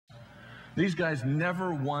These guys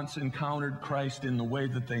never once encountered Christ in the way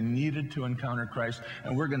that they needed to encounter Christ,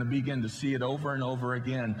 and we're going to begin to see it over and over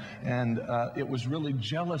again. And it was really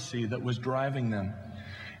jealousy that was driving them.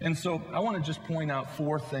 And so I want to just point out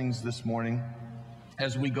 4 things this morning.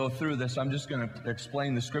 As we go through this, I'm just going to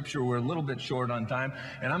explain the scripture. We're a little bit short on time,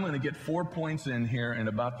 and I'm going to get 4 points in here in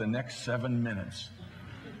about the next 7 minutes.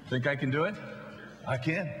 Think I can do it? I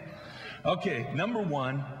can. Okay, number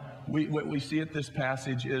 1, what we see at this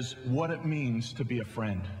passage is what it means to be a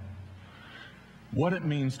friend. What it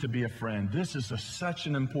means to be a friend. This is such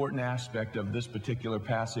an important aspect of this particular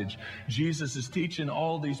passage. Jesus is teaching,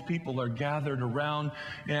 all these people are gathered around,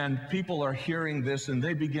 and people are hearing this, and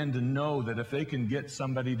they begin to know that if they can get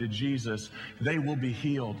somebody to Jesus, they will be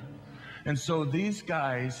healed. And so these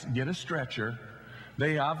guys get a stretcher.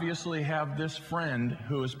 They obviously have this friend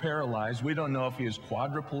who is paralyzed. We don't know if he is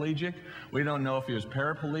quadriplegic. We don't know if he was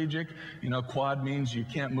paraplegic. You know, quad means you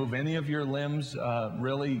can't move any of your limbs.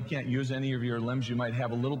 Really, you can't use any of your limbs. You might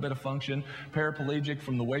have a little bit of function. Paraplegic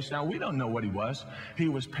from the waist down. We don't know what he was. He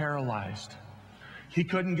was paralyzed. He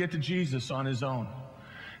couldn't get to Jesus on his own.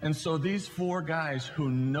 And so these 4 guys who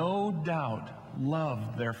no doubt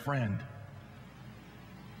loved their friend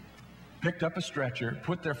picked up a stretcher,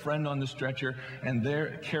 put their friend on the stretcher, and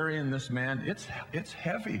they're carrying this man. It's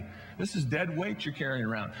heavy. This is dead weight you're carrying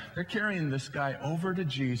around. They're carrying this guy over to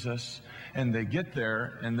Jesus, and they get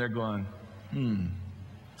there, and they're going,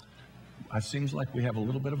 it seems like we have a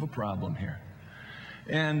little bit of a problem here.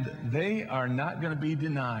 And they are not going to be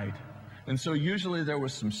denied. And so usually there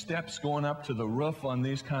was some steps going up to the roof on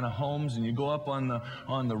these kind of homes, and you go up on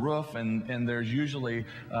the roof, and there's usually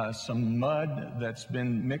some mud that's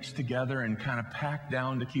been mixed together and kind of packed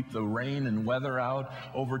down to keep the rain and weather out,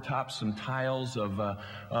 over top some tiles of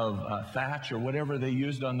thatch or whatever they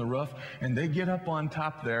used on the roof. And they get up on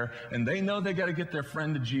top there, and they know they got to get their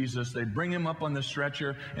friend to Jesus. They bring him up on the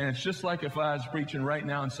stretcher, and it's just like if I was preaching right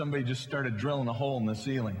now and somebody just started drilling a hole in the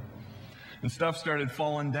ceiling. And stuff started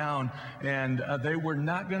falling down, and they were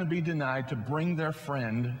not going to be denied to bring their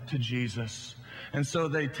friend to Jesus. And so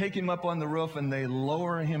they take him up on the roof, and they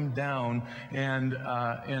lower him down,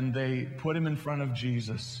 and they put him in front of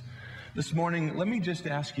Jesus. This morning, let me just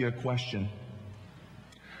ask you a question.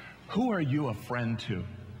 Who are you a friend to?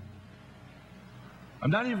 I'm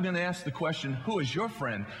not even going to ask the question, who is your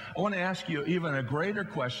friend? I want to ask you even a greater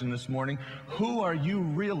question this morning. Who are you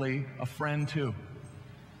really a friend to?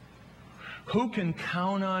 Who can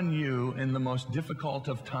count on you in the most difficult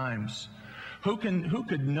of times? Who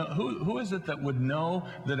is it that would know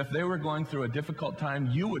that if they were going through a difficult time,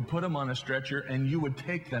 you would put them on a stretcher and you would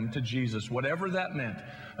take them to Jesus, whatever that meant?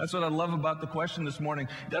 That's what I love about the question this morning.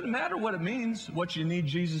 It doesn't matter what it means, what you need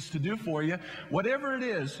Jesus to do for you. Whatever it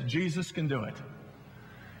is, Jesus can do it.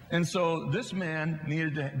 And so this man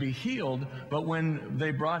needed to be healed, but when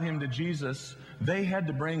they brought him to Jesus, they had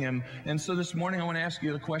to bring him. And so this morning I want to ask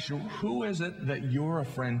you the question, who is it that you're a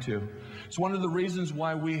friend to? It's one of the reasons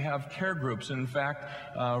why we have care groups. And in fact,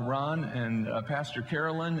 Ron and Pastor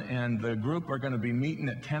Carolyn and the group are going to be meeting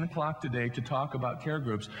at 10 o'clock today to talk about care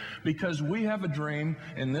groups, because we have a dream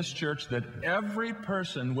in this church that every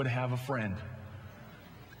person would have a friend.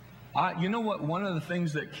 You know what? One of the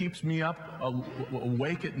things that keeps me up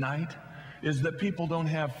awake at night is that people don't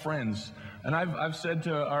have friends. And I've said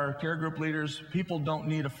to our care group leaders, people don't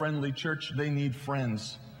need a friendly church, they need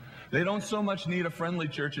friends. They don't so much need a friendly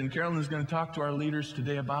church, and Carolyn is going to talk to our leaders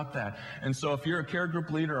today about that. And so if you're a care group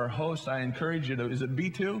leader or host, I encourage you to, is it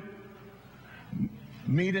B2?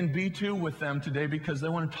 Meet in B2 with them today, because they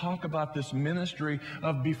want to talk about this ministry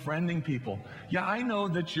of befriending people. Yeah, I know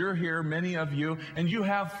that you're here, many of you, and you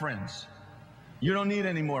have friends. You don't need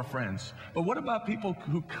any more friends. But what about people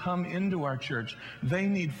who come into our church? They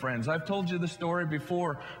need friends. I've told you the story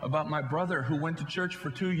before about my brother who went to church for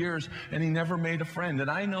 2 years and he never made a friend. And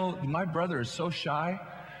I know my brother is so shy.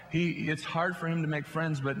 It's hard for him to make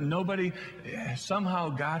friends, but nobody somehow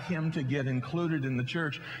got him to get included in the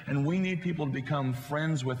church. And we need people to become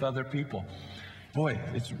friends with other people. Boy,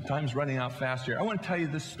 time's running out fast here. I want to tell you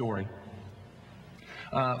this story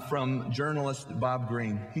from journalist Bob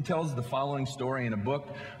Greene. He tells the following story in a book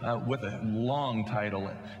with a long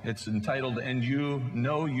title. It's entitled, "And You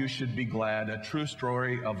Know You Should Be Glad, A True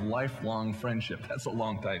Story of Lifelong Friendship." That's a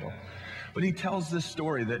long title. But he tells this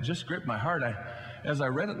story that just gripped my heart. As I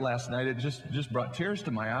read it last night, it just brought tears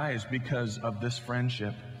to my eyes because of this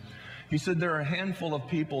friendship. He said, there are a handful of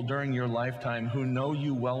people during your lifetime who know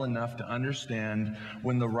you well enough to understand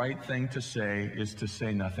when the right thing to say is to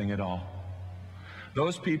say nothing at all.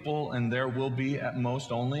 Those people, and there will be at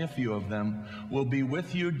most only a few of them, will be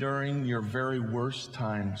with you during your very worst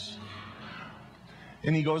times.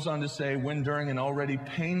 And he goes on to say, when during an already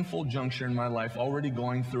painful juncture in my life, already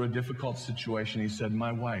going through a difficult situation, he said,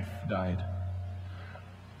 my wife died.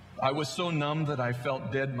 I was so numb that I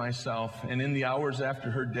felt dead myself, and in the hours after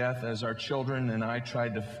her death, as our children and I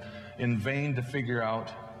tried in vain to figure out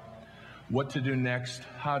what to do next,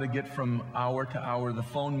 how to get from hour to hour, the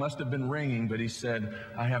phone must have been ringing, but he said,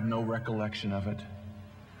 I have no recollection of it.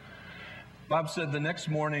 Bob said the next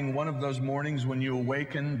morning, one of those mornings when you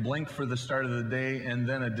awaken, blink for the start of the day, and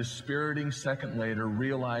then a dispiriting second later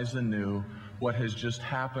realize anew what has just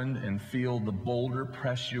happened and feel the boulder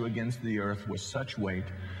press you against the earth with such weight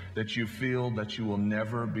that you feel that you will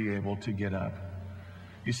never be able to get up.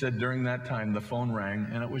 He said during that time the phone rang,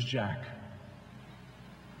 and it was Jack.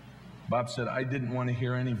 Bob said, I didn't want to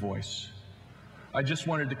hear any voice. I just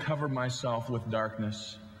wanted to cover myself with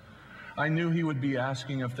darkness. I knew he would be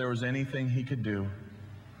asking if there was anything he could do,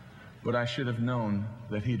 but I should have known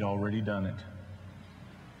that he'd already done it.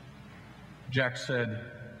 Jack said,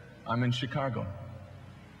 I'm in Chicago.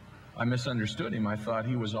 I misunderstood him. I thought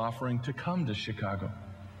he was offering to come to Chicago.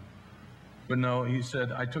 But no, he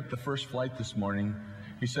said, I took the first flight this morning.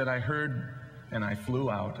 He said, I heard and I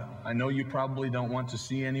flew out. I know you probably don't want to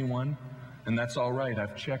see anyone, and that's all right.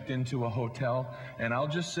 I've checked into a hotel, and I'll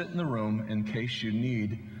just sit in the room in case you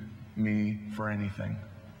need me for anything.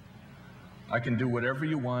 I can do whatever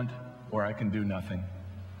you want, or I can do nothing.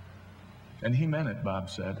 And he meant it, Bob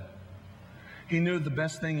said. He knew the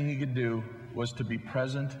best thing he could do was to be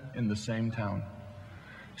present in the same town,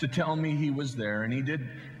 to tell me he was there, and he did.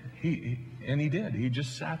 He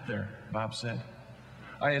just sat there, Bob said.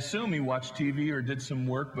 I assume he watched TV or did some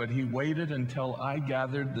work, but he waited until I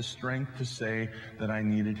gathered the strength to say that I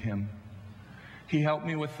needed him. He helped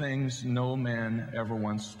me with things no man ever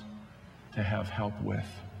wants to have help with.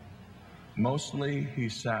 Mostly he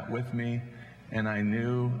sat with me, and I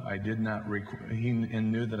knew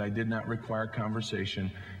that I did not require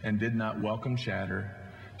conversation and did not welcome chatter,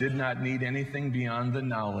 did not need anything beyond the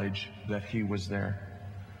knowledge that he was there.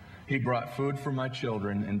 He brought food for my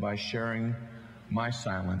children, and by sharing my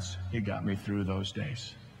silence, he got me through those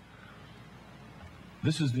days.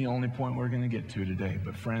 This is the only point we're going to get to today,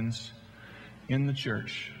 but friends, in the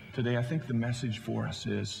church today, I think the message for us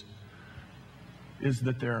is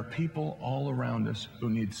that there are people all around us who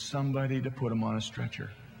need somebody to put them on a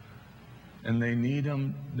stretcher. And they need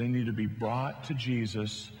to be brought to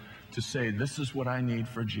Jesus to say, this is what I need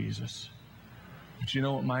for Jesus. But you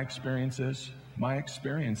know what my experience is? My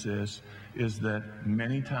experience is that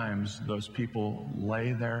many times those people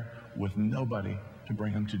lay there with nobody to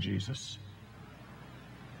bring them to Jesus.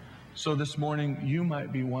 So this morning, you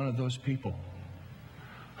might be one of those people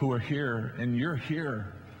who are here, and you're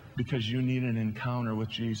here because you need an encounter with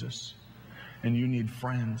Jesus, and you need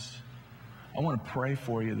friends. I want to pray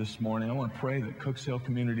for you this morning. I want to pray that Cooks Hill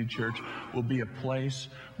Community Church will be a place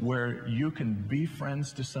where you can be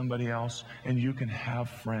friends to somebody else, and you can have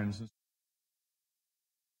friends.